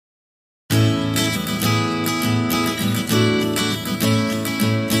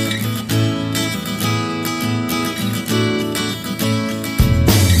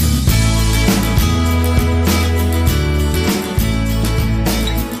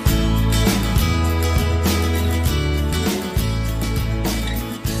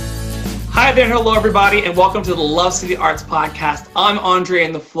Hi there, hello everybody, and welcome to the Love City Arts Podcast. I'm Andre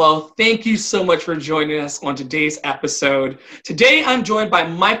in the Flow. Thank you so much for joining us on today's episode. Today I'm joined by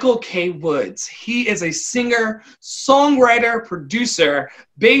Michael K. Woods. He is a singer, songwriter, producer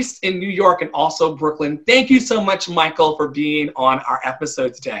based in New York and also Brooklyn. Thank you so much, Michael, for being on our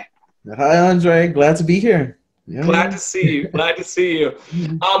episode today. Hi, Andre. Glad to be here. Yeah. Glad to see you. Glad to see you.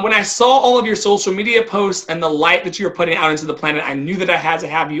 When I saw all of your social media posts and the light that you were putting out into the planet, I knew that I had to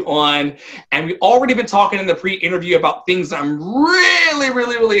have you on. And we've already been talking in the pre-interview about things that I'm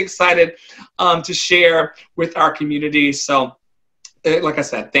really excited to share with our community. So, like I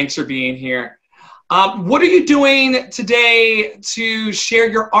said, thanks for being here. What are you doing today to share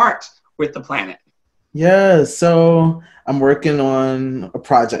your art with the planet? Yeah, so I'm working on a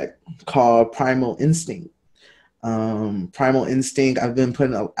project called Primal Instinct. Primal Instinct, I've been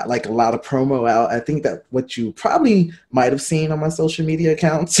putting a lot of promo out. I think that what you probably might have seen on my social media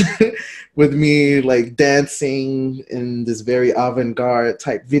accounts with me like dancing in this very avant-garde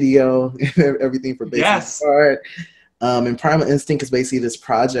type video, everything for basic art. And Primal Instinct is basically this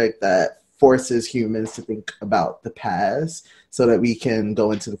project that forces humans to think about the past so that we can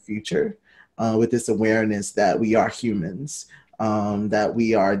go into the future with this awareness that we are humans, that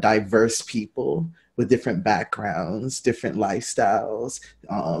we are diverse people with different backgrounds, different lifestyles,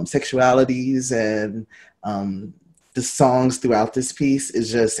 sexualities, and the songs throughout this piece is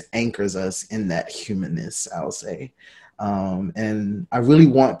just anchors us in that humanness, I'll say. And I really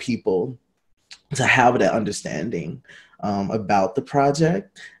want people to have that understanding about the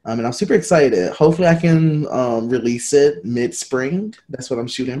project. And I'm super excited. Hopefully I can release it mid-spring. That's what I'm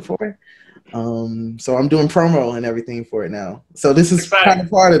shooting for. So I'm doing promo and everything for it now. So this is kind of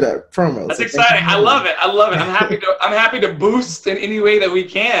part of that promo. That's exciting. I love it. I'm happy to boost in any way that we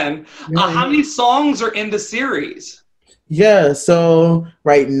can. How many songs are in the series? Yeah, so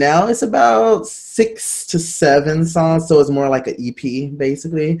right now it's about 6 to 7 songs. So it's more like an EP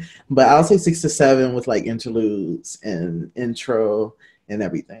basically, but I'll say 6 to 7 with like interludes and intro and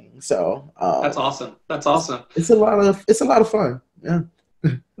everything. So that's awesome. That's awesome. It's a lot of fun. Yeah.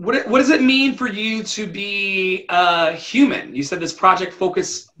 What does it mean for you to be human? You said this project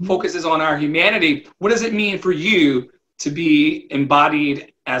focuses on our humanity. What does it mean for you to be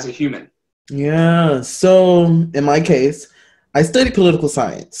embodied as a human? Yeah, so in my case, I studied political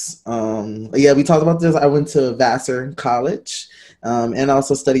science. Yeah, we talked about this. I went to Vassar College and I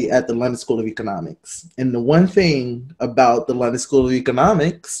also studied at the London School of Economics. And the one thing about the London School of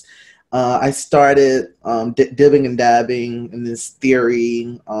Economics, I started dibbing and dabbing in this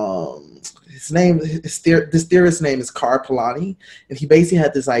theory. This theorist's name is Karl Polanyi, and he basically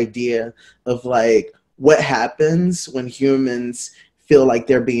had this idea of like what happens when humans feel like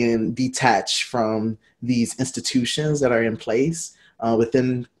they're being detached from these institutions that are in place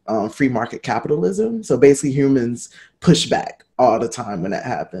within free market capitalism. So basically humans push back all the time when that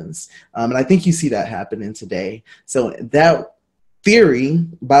happens. And I think you see that happening today. So that theory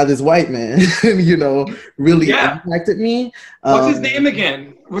by this white man, really impacted me. What's his name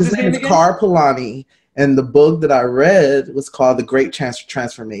again? His name is Karl Polanyi, and the book that I read was called The Great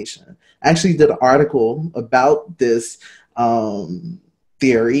Transformation. I actually did an article about this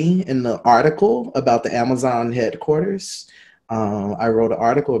theory in the article about the Amazon headquarters. I wrote an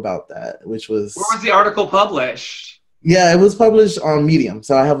article about that, which was... Where was the article published? Yeah, it was published on Medium.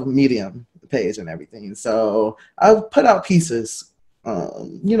 So I have a Medium page and everything. So I put out pieces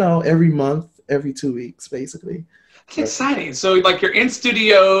every month, every 2 weeks, basically. It's exciting. So like you're in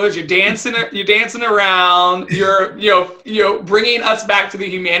studios, you're dancing around, you're bringing us back to the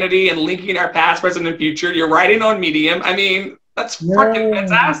humanity and linking our past, present, and future. You're writing on Medium. I mean, that's freaking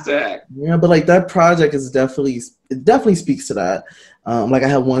fantastic. Yeah, but like that project is definitely speaks to that. Like I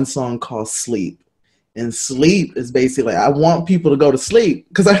have one song called Sleep. And sleep is basically, I want people to go to sleep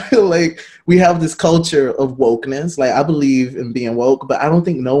because I feel like we have this culture of wokeness. Like I believe in being woke, but I don't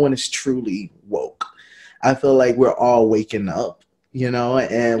think no one is truly woke. I feel like we're all waking up,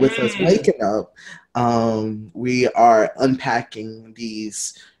 and with us waking up, we are unpacking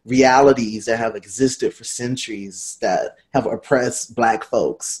these realities that have existed for centuries that have oppressed Black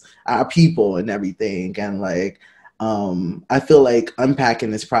folks, our people and everything. And like, I feel like unpacking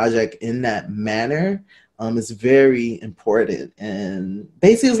this project in that manner is very important. And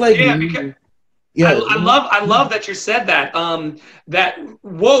basically it's like... I love that you said that. That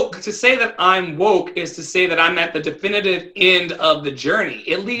woke, to say that I'm woke is to say that I'm at the definitive end of the journey.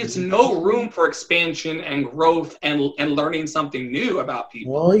 It leaves no room for expansion and growth and learning something new about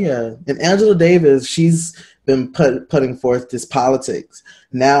people. Oh yeah. And Angela Davis, she's been putting forth this politics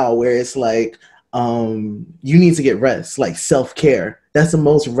now where it's like, you need to get rest, like self-care that's the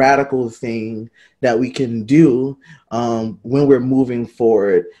most radical thing that we can do when we're moving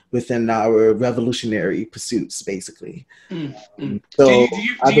forward within our revolutionary pursuits, basically. Mm-hmm. So Do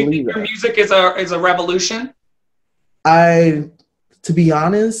you think your music is a revolution? To be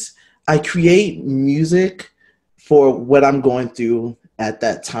honest, I create music for what I'm going through at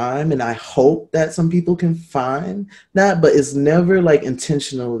that time, and I hope that some people can find that, but it's never like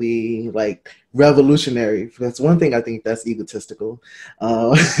intentionally like revolutionary. That's one thing I think that's egotistical.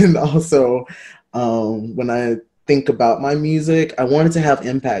 And also, when I think about my music, I want it to have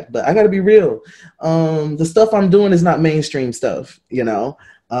impact, but I got to be real. The stuff I'm doing is not mainstream stuff, you know.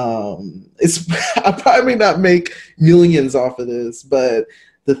 It's I probably may not make millions off of this, but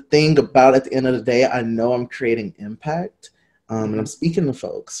the thing about at the end of the day, I know I'm creating impact. And I'm speaking to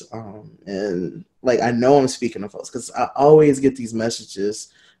folks, and like I know I'm speaking to folks because I always get these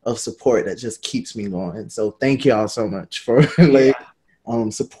messages of support that just keeps me going. So thank y'all so much for like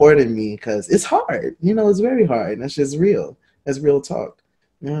supporting me, because it's hard. You know, it's very hard. And that's just real. That's real talk.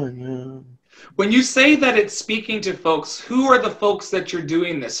 Yeah. When you say that it's speaking to folks, who are the folks that you're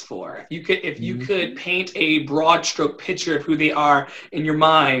doing this for? If you could paint a broad stroke picture of who they are in your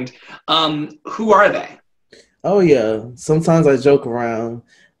mind, who are they? Oh yeah. Sometimes I joke around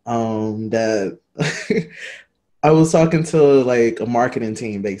that I was talking to like a marketing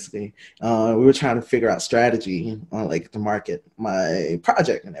team basically. We were trying to figure out strategy on like to market my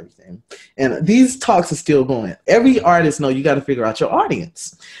project and everything. And these talks are still going. Every artist know you got to figure out your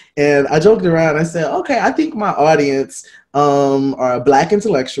audience. And I joked around. I said, okay, I think my audience are Black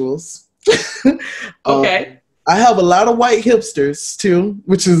intellectuals. Okay. I have a lot of white hipsters too,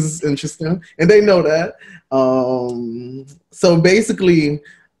 which is interesting, and they know that. So basically,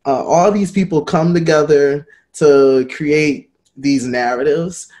 all these people come together to create these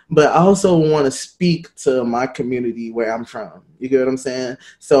narratives, but I also want to speak to my community where I'm from. You get what I'm saying?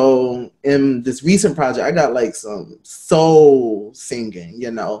 So in this recent project, I got like some soul singing,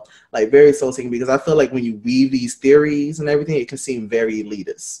 you know, like very soul singing, because I feel like when you weave these theories and everything, it can seem very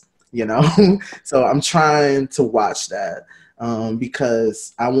elitist. You know, so I'm trying to watch that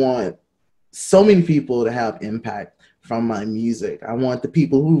because I want so many people to have impact from my music. I want the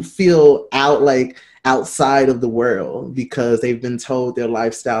people who feel outside of the world because they've been told their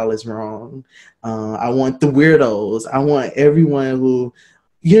lifestyle is wrong. I want the weirdos. I want everyone who,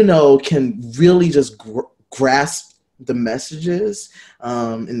 you know, can really just grasp the messages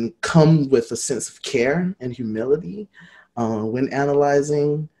and come with a sense of care and humility when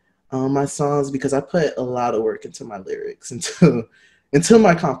analyzing my songs, because I put a lot of work into my lyrics, into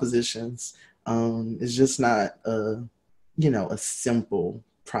my compositions. It's just not a simple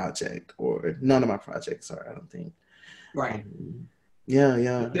project, or none of my projects are, I don't think. Right. Yeah.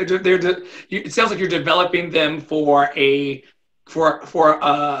 It sounds like you're developing them for a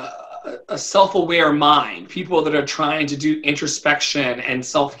self-aware mind, people that are trying to do introspection and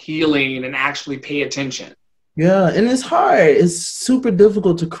self-healing and actually pay attention. Yeah, and it's hard. It's super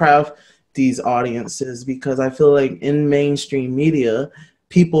difficult to craft these audiences because I feel like in mainstream media,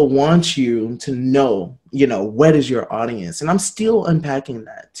 people want you to know, you know, what is your audience? And I'm still unpacking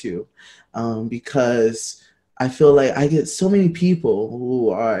that too, because I feel like I get so many people who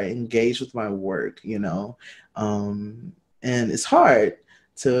are engaged with my work, you know, and it's hard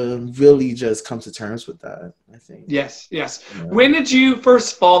to really just come to terms with that, I think. Yes. Yeah. When did you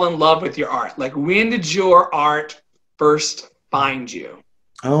first fall in love with your art? Like, when did your art first find you?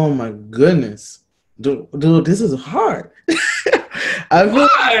 Oh my goodness. Dude, this is hard.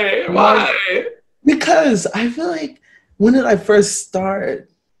 Why? Because I feel like, when did I first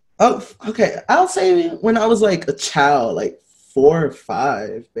start? Oh, okay. I'll say when I was like a child, like 4 or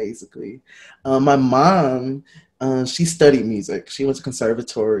 5, basically. My mom, she studied music. She went to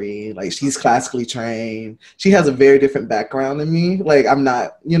conservatory. Like, she's classically trained. She has a very different background than me. Like, I'm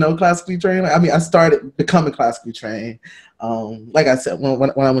not, you know, classically trained. I mean, I started becoming classically trained, like I said,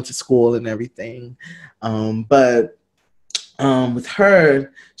 when I went to school and everything. But with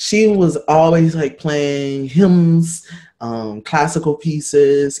her, she was always like playing hymns, classical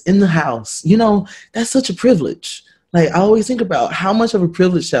pieces in the house. You know, that's such a privilege. Like, I always think about how much of a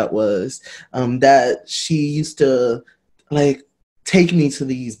privilege that was, that she used to like take me to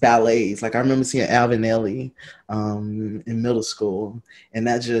these ballets. Like, I remember seeing Alvin Ailey in middle school, and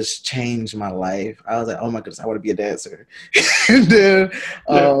that just changed my life. I was like, oh my goodness, I want to be a dancer. And then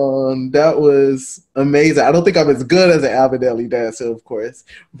that was amazing. I don't think I'm as good as an Alvin Ailey dancer, of course,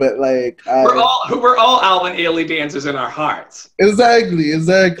 but like we're all Alvin Ailey dancers in our hearts. Exactly.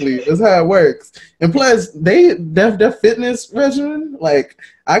 That's how it works. And plus, their fitness regimen, like,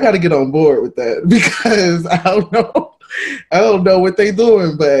 I got to get on board with that because I don't know. I don't know what they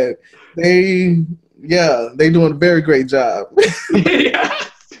doing, but they doing a very great job. Yeah.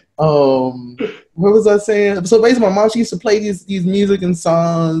 What was I saying? So basically, my mom, she used to play these music and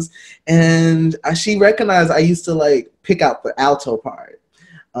songs, and she recognized I used to like pick out the alto part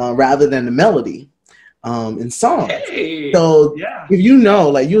rather than the melody in songs. Hey, so if you know,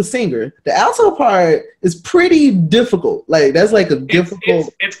 like you're a singer, the alto part is pretty difficult. Like that's like a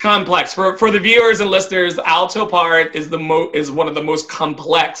difficult. It's complex for the viewers and listeners. The alto part is one of the most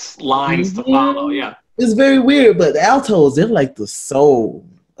complex lines to follow. Yeah, it's very weird, but the altos, they're like the soul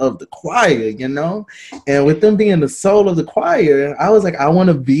of the choir, you know? And with them being the soul of the choir, I was like, I want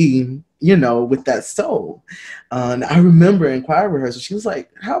to be, you know, with that soul. And I remember in choir rehearsal, she was like,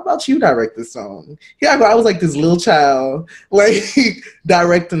 how about you direct this song? Yeah, I was like this little child, like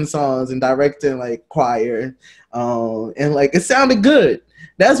directing songs and directing like choir. And like, it sounded good.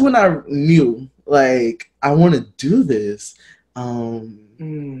 That's when I knew, like, I want to do this. Yeah,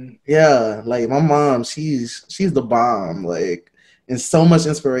 like my mom, she's the bomb, like, and so much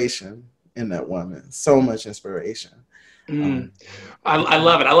inspiration in that woman. So much inspiration. I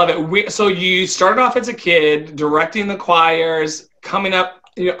love it. I love it. So you started off as a kid directing the choirs, coming up,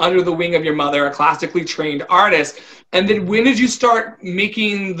 you know, under the wing of your mother, a classically trained artist. And then when did you start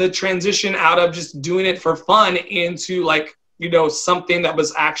making the transition out of just doing it for fun into like, you know, something that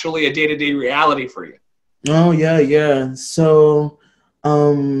was actually a day-to-day reality for you? Oh yeah. So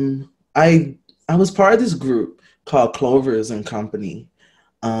I was part of this group called Clovers and Company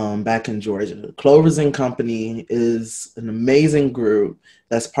back in Georgia. Clovers and Company is an amazing group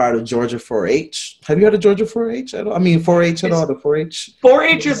that's part of Georgia 4-H. Have you heard of Georgia 4-H at all? I mean 4-H at all, the 4-H?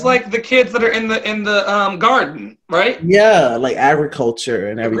 4-H is like the kids that are in the garden, right? Yeah, like agriculture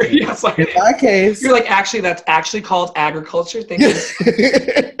and everything. Yeah, like, in my case, you're like, actually, that's actually called agriculture. Thank you.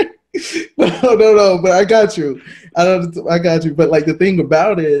 No, but I got you. I got you. But like the thing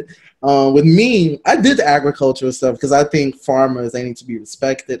about it, with me, I did the agricultural stuff because I think farmers, they need to be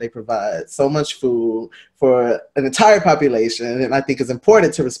respected. They provide so much food for an entire population, and I think it's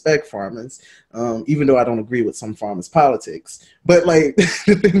important to respect farmers, even though I don't agree with some farmers' politics. But like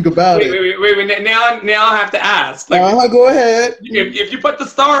the thing about wait. Now I have to ask. Like, go ahead. If you put the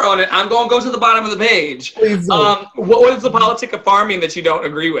star on it, I'm going to go to the bottom of the page. Please do. What is the politic of farming that you don't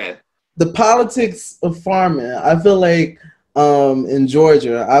agree with? The politics of farming, I feel like in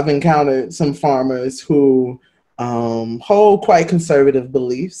Georgia, I've encountered some farmers who hold quite conservative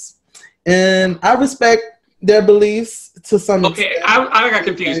beliefs, and I respect their beliefs to some extent. Okay, I got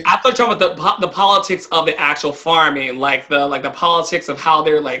confused. I thought you were talking about the politics of the actual farming, like the politics of how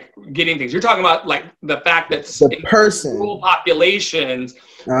they're like getting things. You're talking about like the fact that the person, rural populations,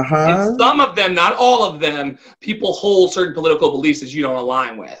 and some of them, not all of them, people hold certain political beliefs that you don't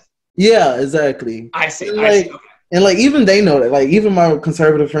align with. Yeah, exactly. I see. And like even they know that. Like even my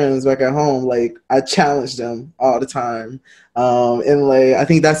conservative friends back at home, like I challenge them all the time. And like I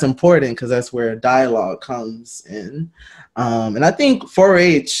think that's important because that's where dialogue comes in. And I think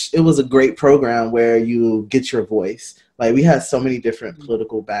 4-H, it was a great program where you get your voice. Like we had so many different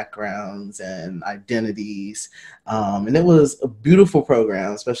political backgrounds and identities. And it was a beautiful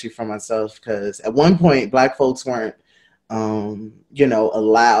program, especially for myself, because at one point Black folks weren't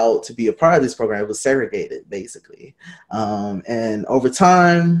allowed to be a part of this program. It was segregated, basically. And over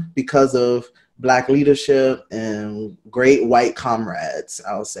time, because of Black leadership and great white comrades,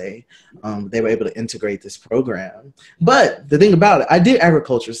 I'll say, they were able to integrate this program. But the thing about it, I did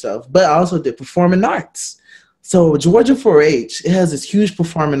agriculture stuff, but I also did performing arts. So Georgia 4-H, it has this huge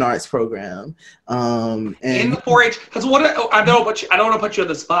performing arts program. And in the 4-H, because I don't want to put you on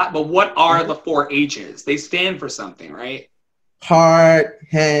the spot, but what are the 4-H's? They stand for something, right? Heart,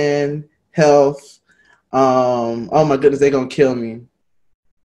 hand, health. Oh my goodness, they're gonna kill me.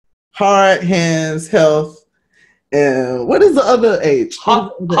 Heart, hands, health, and what is the other H?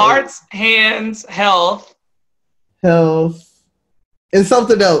 Hearts, hands, health, and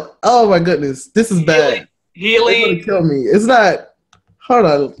something else. Oh my goodness, this is bad. Healing. They're gonna kill me. It's not. Hold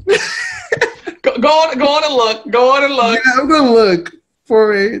on. Go on and look. Yeah, I'm gonna look.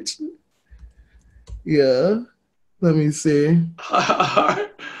 4-H. Yeah. Let me see.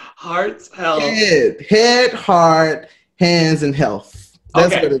 Hearts, health. Head, heart, hands, and health.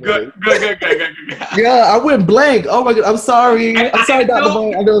 That's okay, what it good. Yeah, I went blank. Oh my god, I'm sorry. I'm sorry, Dr.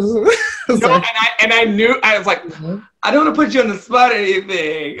 Bone. I knew. I was like, I don't want to put you on the spot or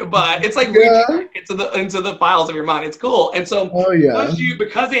anything, but it's like into the files of your mind. It's cool. And so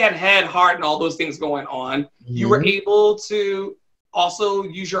because they had head, heart, and all those things going on, you were able to also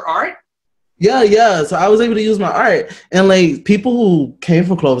use your art. Yeah. So I was able to use my art, and like people who came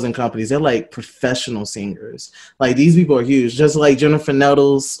from Clovers and Companies, they're like professional singers. Like these people are huge. Just like Jennifer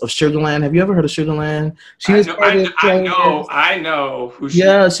Nettles of Sugarland. Have you ever heard of Sugarland? She was part of Clovers. I know who she.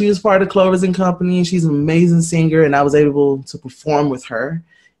 Yeah, she was part of Clovers and Company. She's an amazing singer, and I was able to perform with her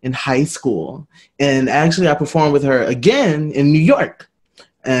in high school. And actually, I performed with her again in New York.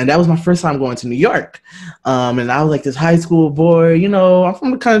 And that was my first time going to New York. And I was like this high school boy, you know, I'm from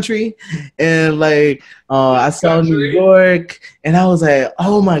the country. And like, I saw New York and I was like,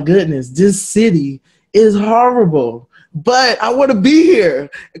 oh my goodness, this city is horrible. But I want to be here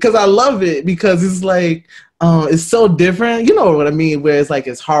because I love it, because it's like, it's so different. You know what I mean? Where it's like,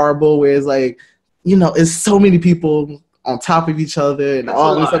 it's horrible, where it's like, you know, it's so many people on top of each other and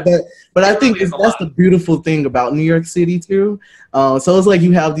all this like that. But I think that's the beautiful thing about New York City too. So it's like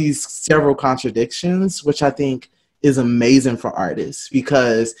you have these several contradictions, which I think is amazing for artists,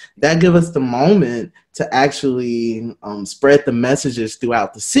 because that gives us the moment to actually spread the messages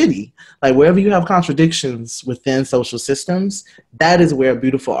throughout the city. Like wherever you have contradictions within social systems, that is where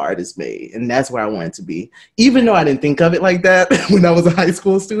beautiful art is made. And that's where I wanted to be. Even though I didn't think of it like that when I was a high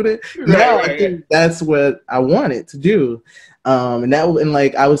school student, I think that's what I wanted to do. And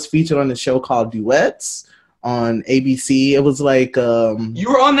like I was featured on a show called Duets on ABC. It was like you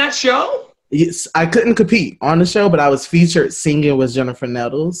were on that show? Yes, I couldn't compete on the show, but I was featured singing with Jennifer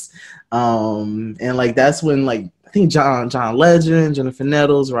Nettles. And like that's when like I think John Legend, Jennifer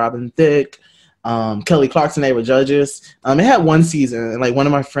Nettles, Robin Thicke, Kelly Clarkson, they were judges. It had one season, and like one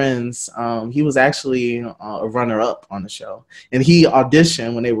of my friends, he was actually a runner-up on the show, and he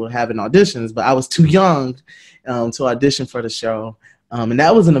auditioned when they were having auditions, but I was too young to audition for the show. And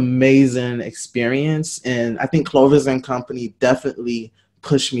that was an amazing experience, and I think Clovers and Company definitely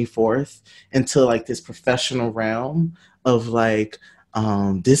pushed me forth into like this professional realm of like,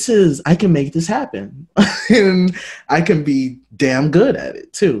 I can make this happen and I can be damn good at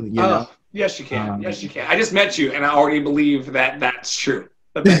it too, you know? Yes, you can. Yes, you can. I just met you and I already believe that that's true.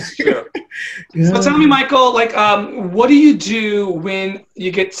 That's true. Yeah. So tell me, Michael, like, what do you do when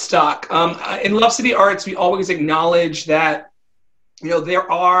you get stuck? In Love City Arts, we always acknowledge that, you know,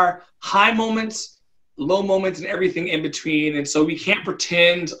 there are high moments, low moments, and everything in between. And so we can't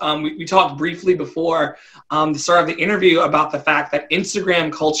pretend. We talked briefly before the start of the interview about the fact that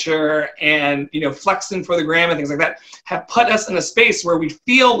Instagram culture and, you know, flexing for the gram and things like that have put us in a space where we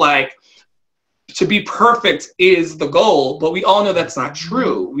feel like to be perfect is the goal, but we all know that's not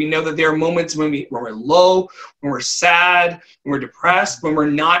true. We know that there are moments when we're low, when we're sad, when we're depressed, when we're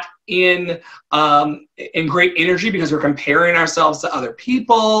not in great energy because we're comparing ourselves to other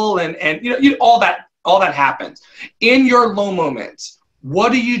people, and you know, all that happens. In your low moments,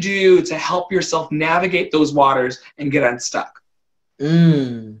 what do you do to help yourself navigate those waters and get unstuck?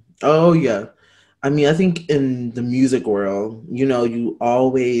 Oh yeah. I mean, I think in the music world, you know, you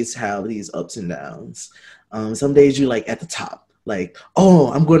always have these ups and downs. Some days you like at the top, like,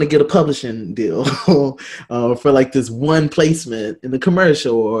 oh, I'm going to get a publishing deal for like this one placement in the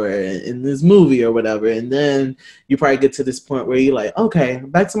commercial or in this movie or whatever. And then you probably get to this point where you're like, okay,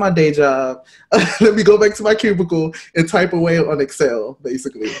 back to my day job. Let me go back to my cubicle and type away on Excel,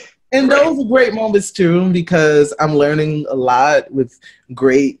 basically. And those are great moments too, because I'm learning a lot with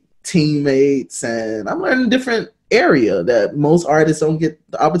great teammates, and I'm learning a different area that most artists don't get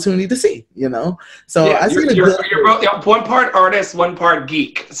the opportunity to see, you know? So yeah, you're both one part artist, one part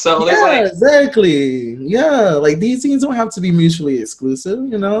geek. So yeah, exactly. Yeah, like these things don't have to be mutually exclusive,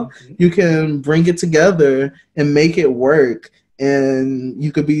 you know? You can bring it together and make it work. And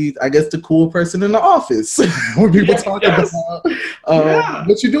you could be, I guess, the cool person in the office when people talk about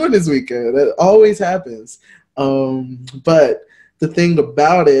what you're doing this weekend. That always happens. But the thing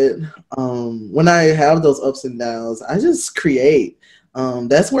about it, when I have those ups and downs, I just create.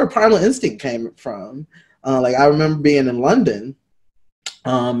 That's where Primal Instinct came from. Like I remember being in London,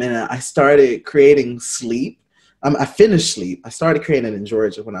 and I started creating Sleep. I finished Sleep. I started creating it in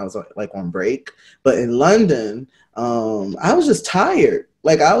Georgia when I was like on break. But in London, I was just tired.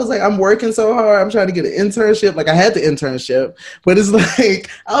 Like, I was like, I'm working so hard. I'm trying to get an internship. Like, I had the internship, but it's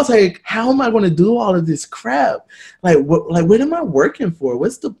like, I was like, how am I going to do all of this crap? Like, what am I working for?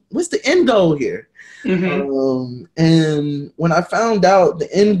 What's the end goal here? Mm-hmm. And when I found out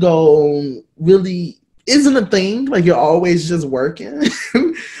the end goal really isn't a thing, like you're always just working,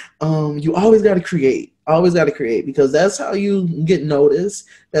 you always got to create. Always got to create, because that's how you get noticed.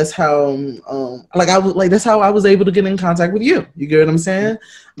 That's how, that's how I was able to get in contact with you. You get what I'm saying?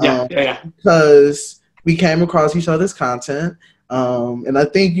 Yeah. Because we came across each other's content. And I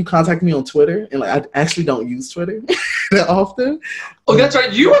think you contacted me on Twitter, and like I actually don't use Twitter that often. Oh, that's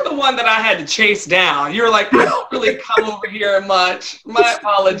right. You were the one that I had to chase down. You were like, I don't really come over here much. My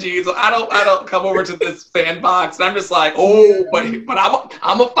apologies. I don't come over to this sandbox. And I'm just like, oh, but I'm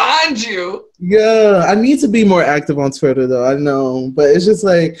gonna find you. Yeah, I need to be more active on Twitter though. I know, but it's just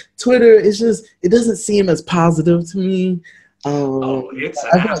like Twitter. It doesn't seem as positive to me. It's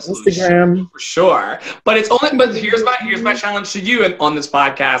I got Instagram for sure. But it's only. But here's my challenge to you on this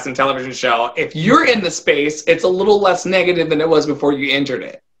podcast and television show. If you're in the space, it's a little less negative than it was before you entered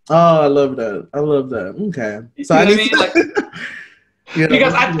it. Oh, I love that. Okay, so I need to. Yeah,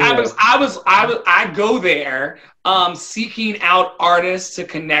 because I go there seeking out artists to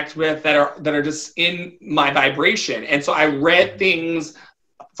connect with that are just in my vibration, and so I read things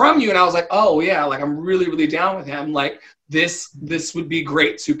from you, and I was like, oh yeah, like I'm really really down with him. Like this would be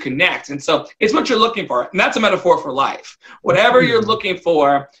great to connect, and so it's what you're looking for, and that's a metaphor for life. Whatever you're looking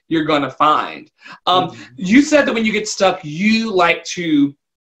for, you're gonna find. You said that when you get stuck, you like to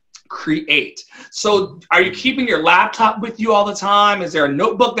create. So are you keeping your laptop with you all the time? Is there a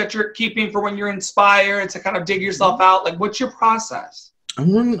notebook that you're keeping for when you're inspired to kind of dig yourself out? Like, what's your process?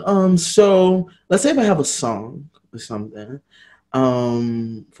 So let's say if I have a song or something.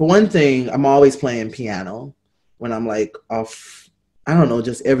 For one thing, I'm always playing piano when I'm like off, I don't know,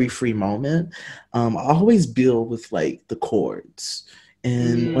 just every free moment. I always build with like the chords.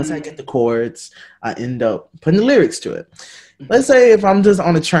 And once I get the chords, I end up putting the lyrics to it. Let's say if I'm just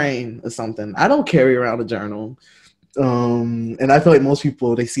on a train or something, I don't carry around a journal. And I feel like most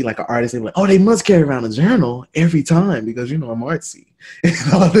people, they see like an artist, they're like, oh, they must carry around a journal every time because, you know, I'm artsy and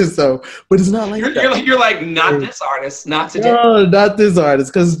all this. So, but it's not like that. You're like, not this artist, not today. No, not this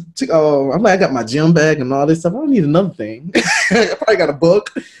artist. Because I'm like, I got my gym bag and all this stuff. I don't need another thing. I probably got a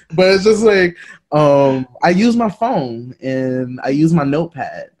book, but it's just like, I use my phone and I use my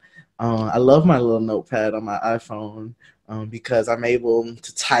notepad. I love my little notepad on my iPhone because I'm able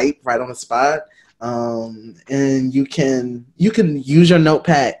to type right on the spot. And you can use your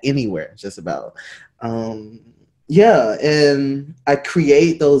notepad anywhere, just about. Yeah, and I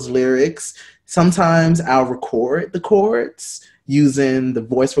create those lyrics. Sometimes I'll record the chords using the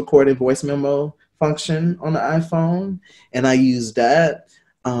voice memo function on the iPhone, and I use that.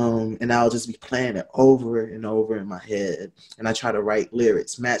 And I'll just be playing it over and over in my head, and I try to write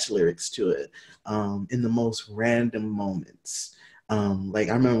lyrics, match lyrics to it, in the most random moments. Like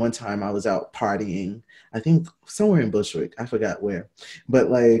I remember one time I was out partying, I think somewhere in Bushwick, I forgot where, but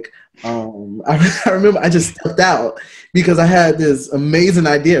like, I remember I just stepped out because I had this amazing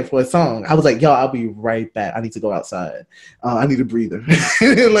idea for a song. I was like, yo, I'll be right back. I need to go outside. I need a breather.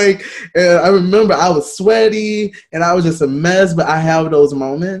 Like, and I remember I was sweaty and I was just a mess, but I have those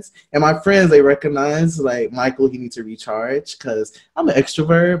moments. And my friends, they recognize like, Michael, you need to recharge because I'm an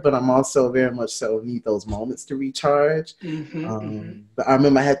extrovert, but I'm also very much so need those moments to recharge. But I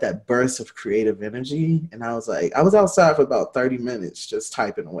remember I had that burst of creative energy and I was like, I was outside for about 30 minutes just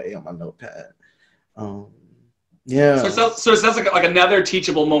typing away on my notepad. Yeah. So it sounds like another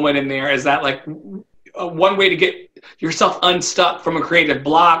teachable moment in there is that like one way to get yourself unstuck from a creative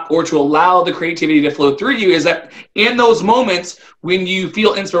block or to allow the creativity to flow through you is that in those moments when you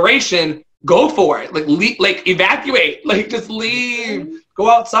feel inspiration, go for it. Like evacuate, like just leave, go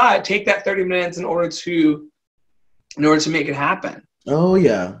outside, take that 30 minutes in order to make it happen. Oh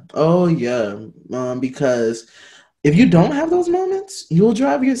yeah. Because if you don't have those moments, you'll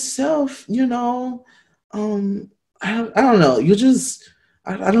drive yourself, you know, I don't know. You just,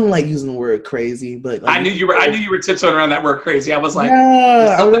 I don't like using the word crazy, but like, I knew you were tiptoeing around that word crazy. I was like,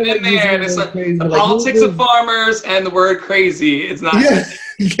 yeah, something in there. And it's like the politics of farmers and the word crazy. It's not.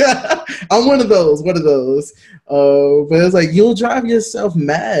 Yeah. I'm one of those. But it's like you'll drive yourself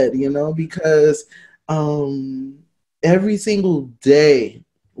mad, you know, because every single day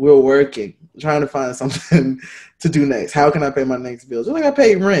we're working, trying to find something to do next. How can I pay my next bill? Just like I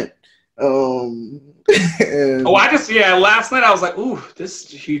pay rent. Last night I was like, ooh, this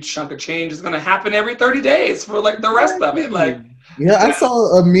huge chunk of change is going to happen every 30 days for like the rest of it. Like, yeah, I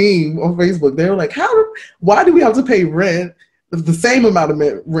saw a meme on Facebook. They were like, why do we have to pay rent, the same amount of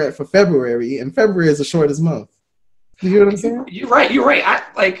rent for February, and February is the shortest month? You hear what I'm saying? You're right.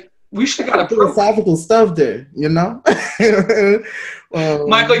 We should have got a philosophical stuff there, you know?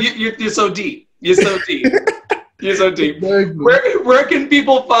 Michael, you're so deep. You're so deep. You're so deep. Where can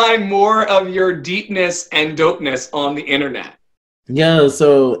people find more of your deepness and dopeness on the internet? Yeah,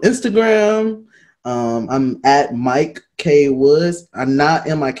 so Instagram, I'm at Mike K Woods. I'm not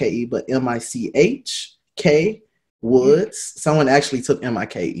MIKE, but MICHK Woods. Someone actually took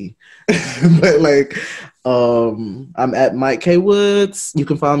MIKE. But like, I'm at Mike K. Woods. You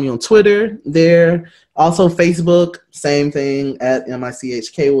can follow me on Twitter there. Also Facebook, same thing, at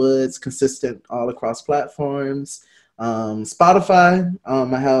MICHK Woods, consistent all across platforms. Spotify,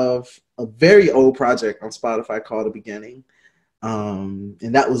 I have a very old project on Spotify called The Beginning. And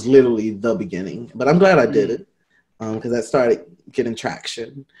that was literally the beginning. But I'm glad I did it because that started getting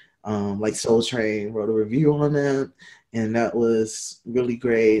traction. Like Soul Train wrote a review on that, and that was really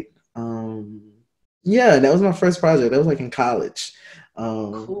great. Yeah, that was my first project. That was like in college.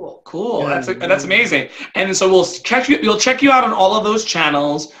 Cool. Yeah, That's amazing. And so we'll check you. We'll check you out on all of those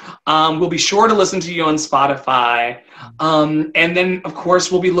channels. We'll be sure to listen to you on Spotify. And then of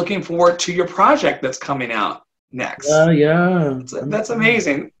course we'll be looking forward to your project that's coming out next. Yeah. That's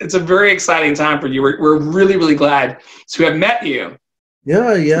amazing. It's a very exciting time for you. We're really, really glad to have met you.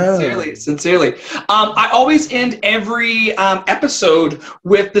 Yeah. Sincerely. I always end every episode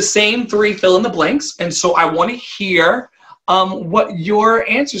with the same 3 fill in the blanks. And so I want to hear what your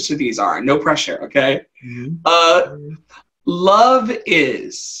answers to these are. No pressure, okay? Mm-hmm. Love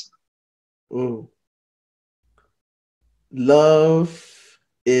is. Ooh. Love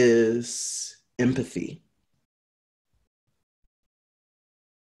is empathy.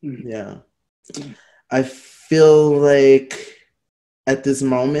 Yeah. I feel like at this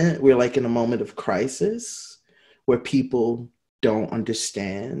moment, we're like in a moment of crisis where people don't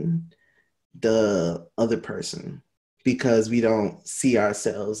understand the other person because we don't see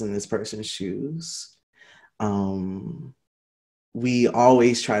ourselves in this person's shoes. We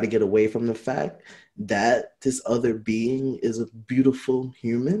always try to get away from the fact that this other being is a beautiful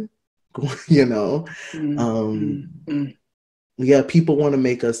human, you know? Yeah, people want to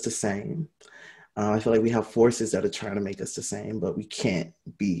make us the same. I feel like we have forces that are trying to make us the same, but we can't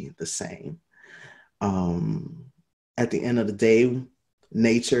be the same. At the end of the day,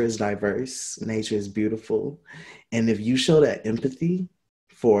 nature is diverse, nature is beautiful. And if you show that empathy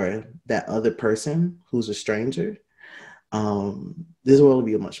for that other person who's a stranger, this world will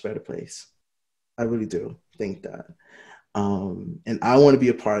be a much better place. I really do think that. And I want to be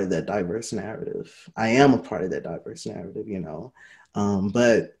a part of that diverse narrative. I am a part of that diverse narrative, you know.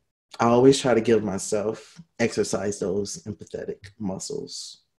 But I always try to give myself, exercise those empathetic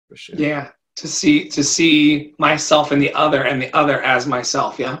muscles for sure. Yeah, to see myself in the other and the other as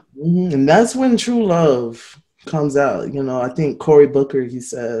myself. Yeah, and that's when true love comes out. You know, I think Cory Booker, he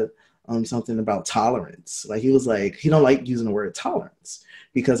said something about tolerance. Like he was like, he don't like using the word tolerance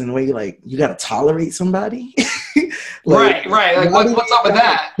because in a way, like you got to tolerate somebody. Like, right. Like what's up with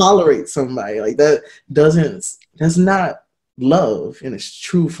that? Tolerate somebody like that that's not love in its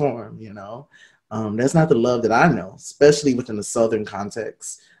true form, you know. That's not the love that I know, especially within the Southern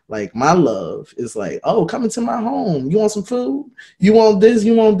context. Like my love is like, oh, come into my home. You want some food? You want this?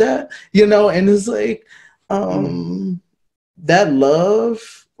 You want that? You know, and it's like that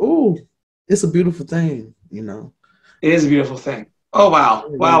love, ooh, it's a beautiful thing, you know. It is a beautiful thing. Oh wow.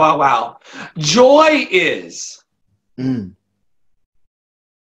 Wow. Joy is.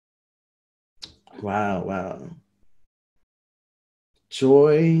 Wow.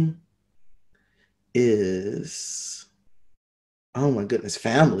 Joy is, oh my goodness,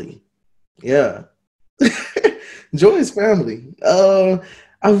 family. Yeah. Joy is family.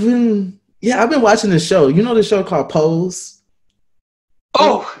 I've been watching this show. You know the show called Pose?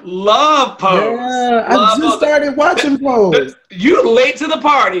 Oh, love Pose. Yeah, I just started watching Pose. You late to the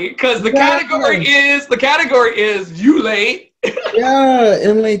party because the category is you late. Yeah,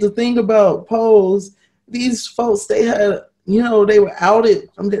 and like the thing about Pose, these folks, they had, you know, they were outed.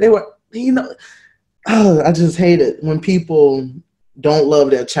 I mean, they were, you know, I just hate it when people don't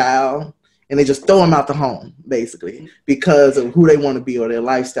love their child and they just throw them out the home, basically, because of who they want to be or their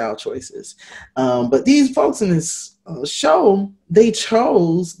lifestyle choices. But these folks in this show, they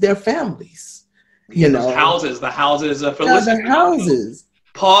chose their families, you know. The houses for the houses.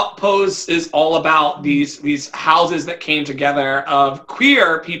 Pose is all about these houses that came together of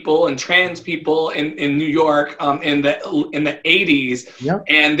queer people and trans people in New York in the 80s, yep.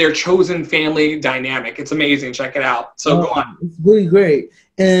 And their chosen family dynamic. It's amazing. Check it out. So go on. It's really great.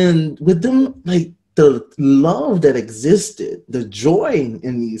 And with them, like the love that existed, the joy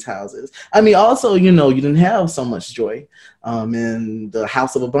in these houses. I mean, also, you know, you didn't have so much joy in the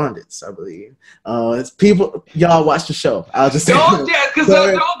House of Abundance, I believe. It's people, y'all watch the show. I'll just say don't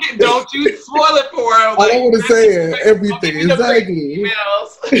you spoil it for them. I don't want to say everything exactly.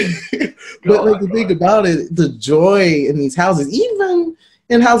 But like the thing about it, the joy in these houses, even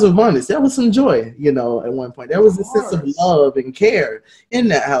in House of Abundance, there was some joy, you know, at one point. There was a sense of love and care in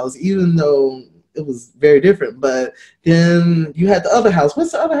that house, even though it was very different. But then you had the other house.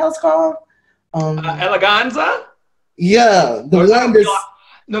 What's the other house called? Eleganza? Yeah, the one that's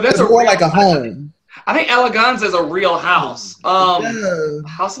no, that's more like a home. I think Eleganza is a real house. Yeah.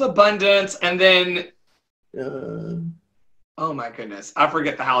 House of Abundance, and then Yeah. oh my goodness, I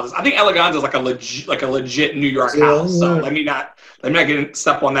forget the houses. I think Eleganza is like a legit New York house. So let me not get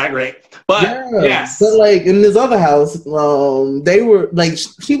stuck on that great. But yes. But like in this other house, they were like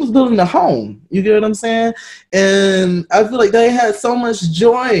she was building a home. You get what I'm saying? And I feel like they had so much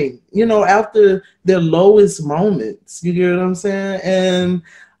joy, you know, after their lowest moments. You get what I'm saying?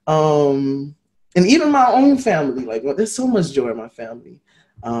 And even my own family, like there's so much joy in my family.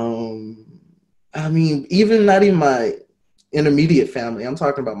 I mean, not even my intermediate family. I'm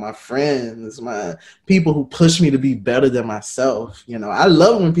talking about my friends, my people who push me to be better than myself. You know, I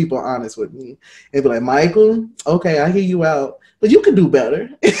love when people are honest with me. They be like, Michael, okay, I hear you out, but you could do better.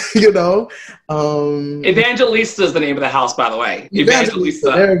 You know. Evangelista is the name of the house, by the way.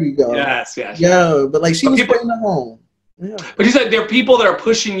 Evangelista. There we go. Yes. Yeah, but like she was putting a home. Yeah. But you said there are people that are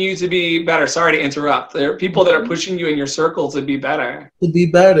pushing you to be better. Sorry to interrupt. There are people that are pushing you in your circle to be better. To be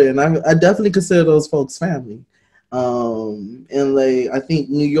better, and I definitely consider those folks family. And like I think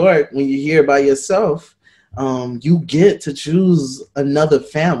New York, when you're here by yourself, you get to choose another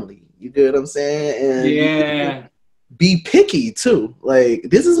family. You get what I'm saying? And be picky too. Like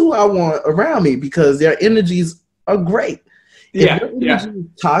this is who I want around me because their energies are great. If your energy is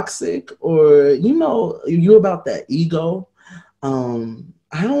toxic or you about that ego,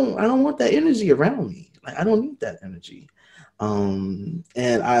 I don't want that energy around me. Like I don't need that energy. And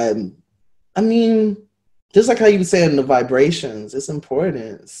I mean, just like how you were saying, the vibrations, it's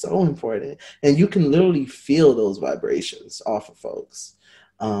important, it's so important. And you can literally feel those vibrations off of folks.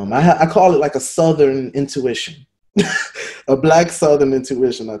 I call it like a Southern intuition, a Black Southern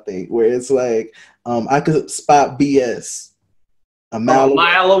intuition, I think, where it's like I could spot BS a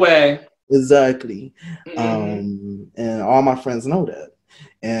mile away. Exactly. Mm-hmm. And all my friends know that.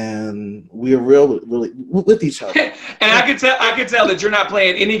 And we're really with each other. And I could tell that you're not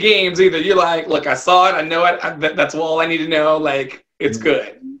playing any games either. You're like, look, I saw it, I know it. That's all I need to know. Like, it's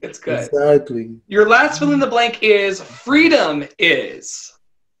good. It's good. Exactly. Your last fill in the blank is freedom is.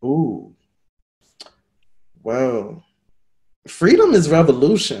 Ooh. Wow. Freedom is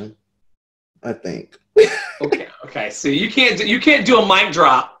revolution, I think. Okay. So you can't do a mic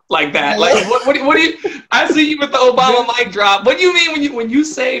drop like that. Like what do you? I see you with the Obama mic drop. What do you mean when you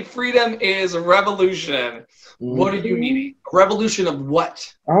say freedom is a revolution? What are you meaning? A revolution of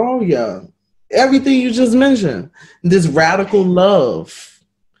what? Oh yeah, everything you just mentioned. This radical love,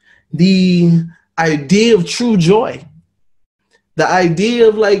 the idea of true joy, the idea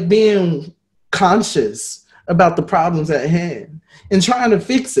of like being conscious about the problems at hand and trying to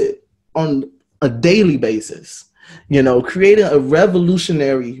fix it on a daily basis, creating a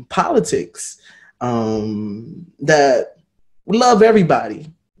revolutionary politics that love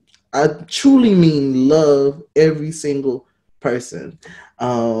everybody. I truly mean love every single person.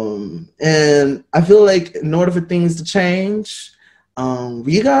 And I feel like in order for things to change,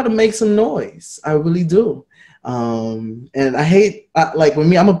 we got to make some noise. I really do. And with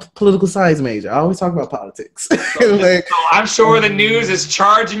me, I'm a political science major. I always talk about politics. So I'm sure the news is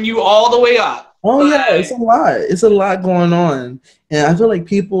charging you all the way up. Oh yeah, it's a lot. It's a lot going on. And I feel like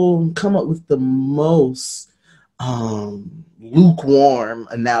people come up with the most lukewarm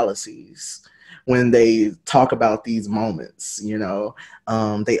analyses when they talk about these moments.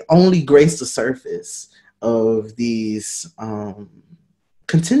 They only grace the surface of these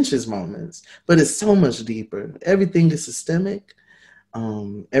contentious moments, but it's so much deeper. Everything is systemic.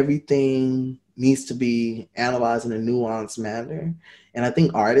 Everything needs to be analyzed in a nuanced manner. And I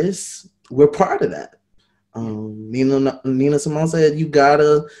think artists, we're part of that. Nina Simone said, you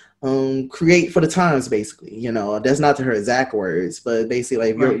gotta create for the times, basically. That's not to her exact words, but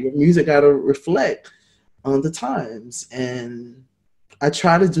basically like your music gotta reflect on the times. And I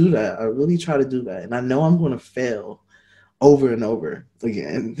try to do that. I really try to do that. And I know I'm gonna fail over and over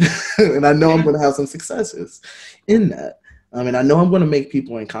again. And I know I'm gonna have some successes in that. And I know I'm gonna make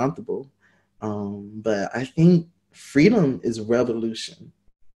people uncomfortable. But I think freedom is revolution.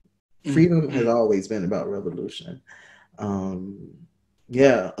 Freedom has always been about revolution.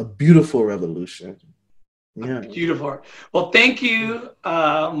 A beautiful revolution. Yeah. Beautiful. Well, thank you,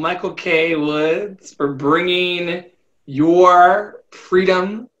 Michael K. Woods, for bringing your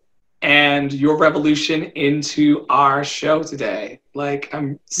freedom and your revolution into our show today. Like,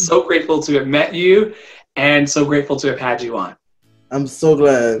 I'm so grateful to have met you and so grateful to have had you on. I'm so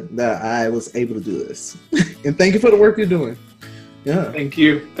glad that I was able to do this. And thank you for the work you're doing. Yeah. Thank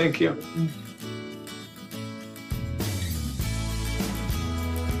you.